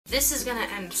This is gonna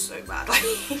end so badly.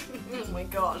 Oh my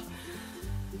god.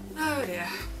 Oh dear.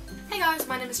 Hey guys,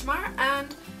 my name is Tamara,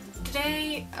 and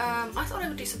today I thought I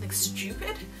would do something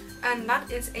stupid, and that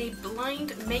is a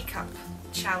blind makeup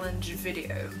challenge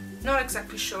video. Not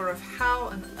exactly sure of how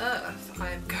on earth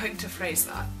I am going to phrase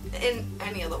that in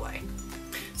any other way.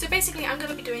 So basically I'm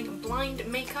going to be doing blind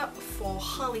makeup for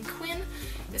Harley Quinn.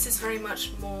 This is very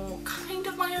much more kind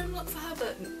of my own look for her,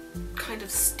 but kind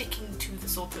of sticking to the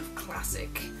sort of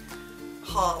classic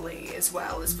Harley as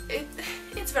well. It's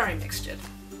very mixtured.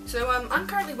 So I'm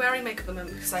currently wearing makeup at the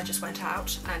moment because I just went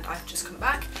out and I've just come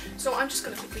back. So I'm just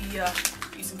going to quickly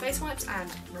use some face wipes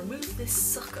and remove this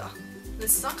sucker.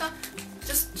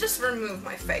 Just remove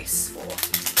my face for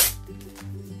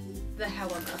the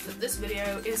hell on earth that this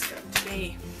video is going to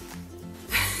be.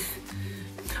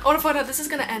 I want to point out this is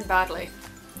going to end badly.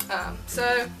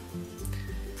 So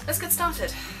let's get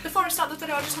started. Before I start this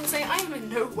video, I just want to say I am in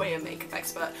no way a makeup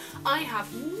expert. I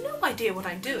have no idea what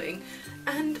I'm doing,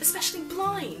 and especially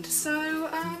blind, so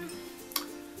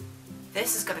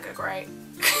this is gonna go great.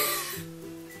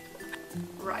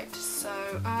 Right, so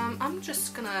I'm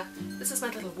just gonna, this is my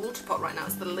little water pot right now,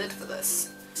 it's the lid for this.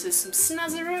 This is some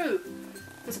snazzaroo,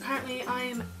 because apparently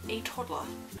I'm a toddler.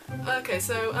 Okay,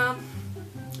 so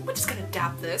we're just gonna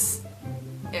dab this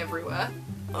everywhere.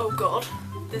 Oh god,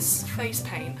 this face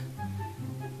paint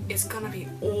is gonna be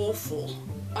awful.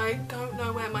 I don't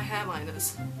know where my hairline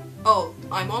is. Oh,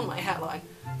 I'm on my hairline.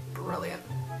 Brilliant.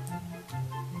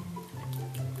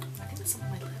 I think it's on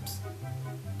my lips.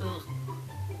 Ugh.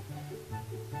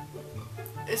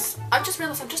 I've just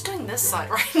realised I'm just doing this side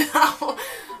right now.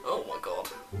 Oh my god.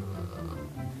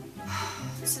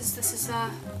 This is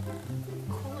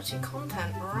quality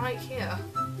content right here.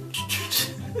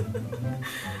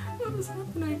 What is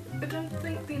happening? I don't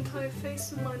think the entire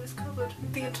face of mine is covered.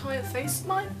 The entire face of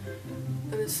mine?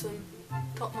 That is some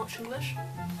top-notch English.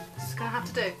 This is gonna have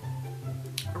to do.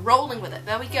 Rolling with it.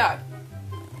 There we go.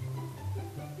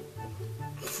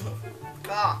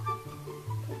 God.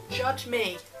 Judge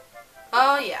me.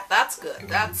 Oh yeah, that's good.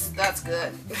 That's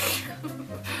good.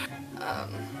 That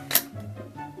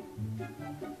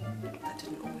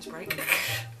didn't almost break.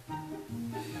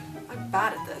 I'm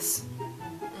bad at this.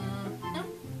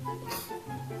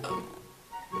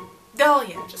 Oh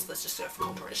yeah, let's just do it for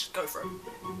contour. Just go for it.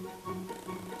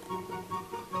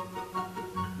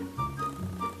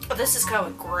 Oh, this is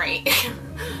going great.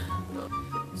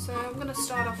 So I'm gonna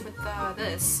start off with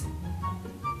this.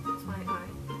 That's my eye.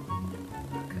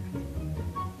 Okay.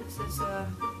 This is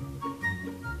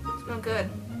it's going good.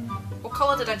 What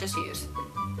colour did I just use?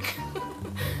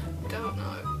 Don't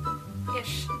know.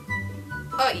 Ish.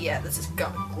 Oh yeah, this is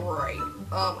going great.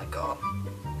 Oh my god.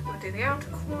 I'm gonna do the outer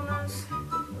corners.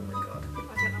 Oh my god. I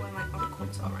don't know where my outer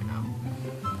corners are right now.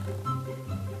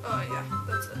 Oh yeah,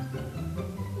 that's it.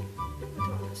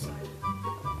 On this side.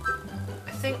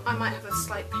 I think I might have a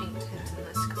slight paint hint in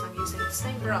this because I'm using the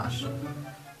same brush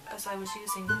as I was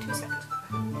using 2 seconds ago.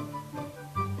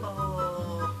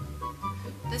 Oh.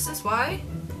 This is why,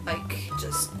 like,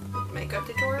 just makeup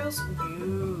tutorials?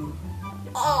 Ooh.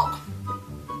 Oh!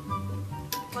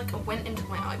 It's like it went into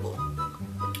my eyeball.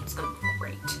 It's gonna be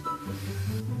great.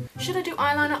 Should I do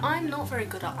eyeliner? I'm not very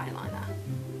good at eyeliner.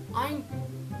 I'm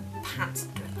pants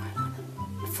at doing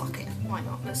eyeliner. Fuck it, why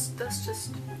not? That's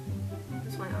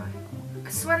my eye. I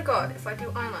swear to god, if I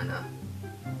do eyeliner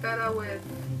better with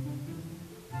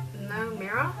no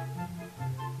mirror,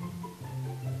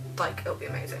 like, it'll be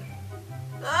amazing.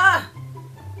 Ah!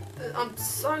 I'm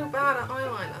so bad at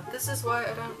eyeliner. This is why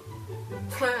I don't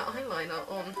wear eyeliner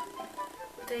on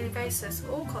a daily basis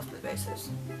or cosplay basis.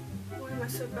 Why am I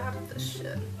so bad at this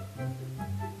shit?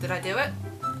 Did I do it?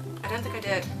 I don't think I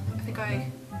did. I think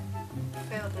I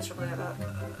failed miserably at that. There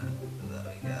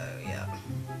we go, yeah.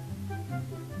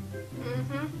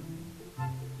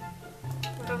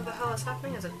 Whatever the hell is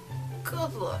happening is a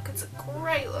good look. It's a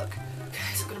great look.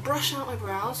 Okay, so I'm gonna brush out my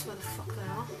brows where the fuck they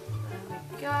are. There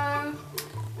we go. I'm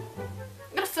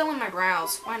gonna fill in my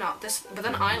brows. Why not? This with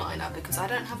an eyeliner because I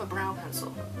don't have a brow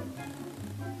pencil.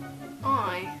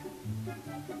 I'm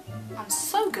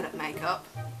so good at makeup.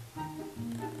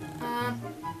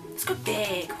 Let's go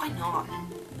big. Why not?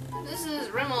 This is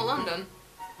Rimmel London.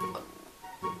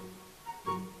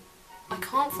 I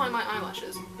can't find my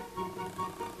eyelashes.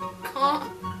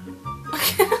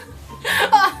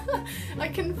 I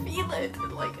can feel it,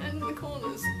 like, in the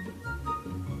corners.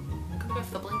 I'm gonna go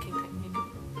for the blinking technique.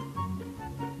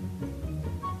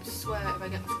 I swear if I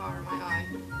get mascara in my eye,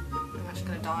 I'm actually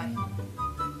gonna die.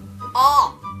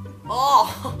 Oh! Oh!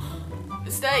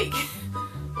 Mistake!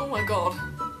 Oh my god.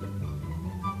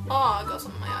 Oh, I got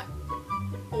something in my eye.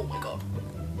 Oh my god.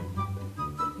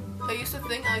 I used to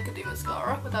think I could do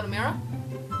mascara without a mirror.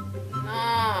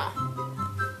 Nah.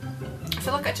 I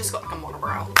feel like I just got like a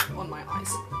monobrow on my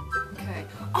eyes. Okay.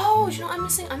 Oh, you know what I'm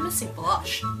missing? I'm missing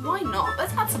blush. Why not?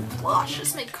 Let's add some blush.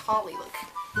 Just make Harley look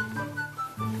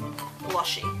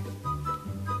blushy.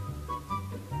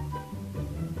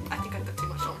 I think I put too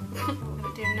much on. What I'm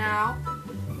gonna do now,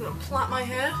 I'm gonna plait my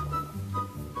hair.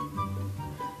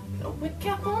 Get a wig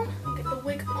cap on. Get the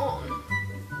wig on.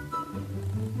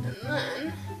 And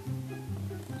then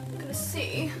I'm gonna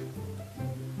see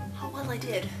how well I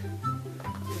did.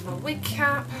 With my wig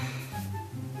cap.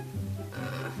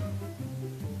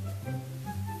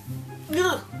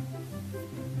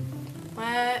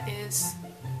 Where is...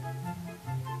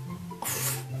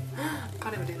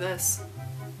 Can't even do this.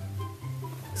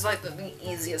 It's like the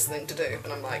easiest thing to do,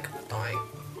 and I'm like dying.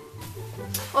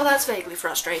 Well, that's vaguely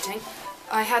frustrating.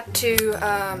 I had to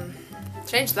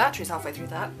change the batteries halfway through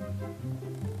that.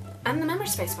 And the memory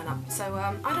space went up, so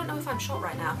I don't know if I'm shot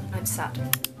right now. I'm sad.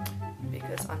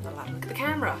 Because I'm not allowed to look at the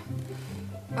camera.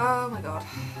 Oh my god.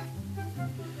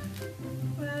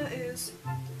 Where is...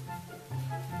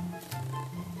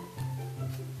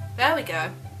 There we go.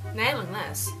 Nailing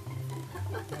this.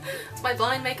 It's my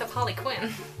blind makeup Harley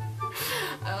Quinn.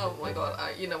 Oh my god,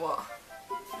 you know what?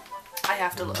 I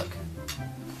have to look.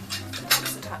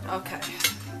 Okay.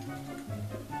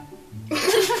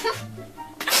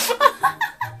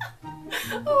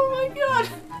 Oh my god!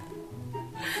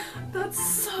 That's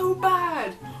so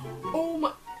bad! Oh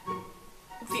my...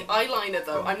 The eyeliner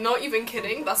though, I'm not even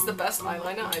kidding, that's the best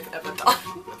eyeliner I've ever done.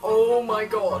 Oh my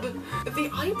god. The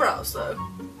eyebrows though.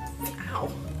 Ow.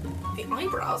 The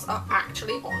eyebrows are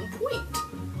actually on point.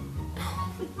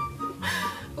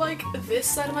 Like, this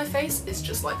side of my face is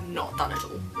just like not done at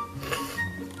all.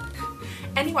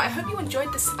 Anyway, I hope you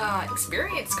enjoyed this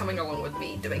experience coming along with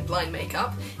me doing blind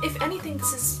makeup. If anything,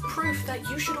 this is proof that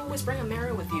you should always bring a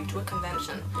mirror with you to a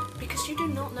convention, because you do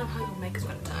not know how your makeup's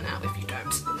going to turn out if you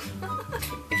don't.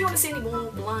 If you want to see any more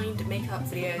blind makeup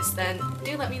videos, then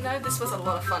do let me know. This was a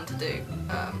lot of fun to do,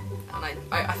 and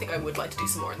I think I would like to do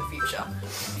some more in the future.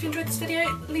 If you enjoyed this video,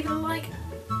 leave it a like.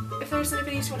 If there's any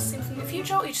videos you want to see from the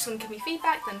future, or you just want to give me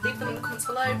feedback, then leave them in the comments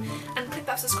below, and click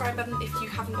that subscribe button if you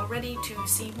haven't already to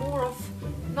see more of,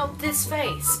 not this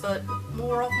face, but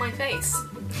more of my face.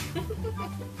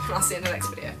 I'll see you in the next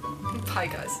video. Bye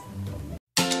guys.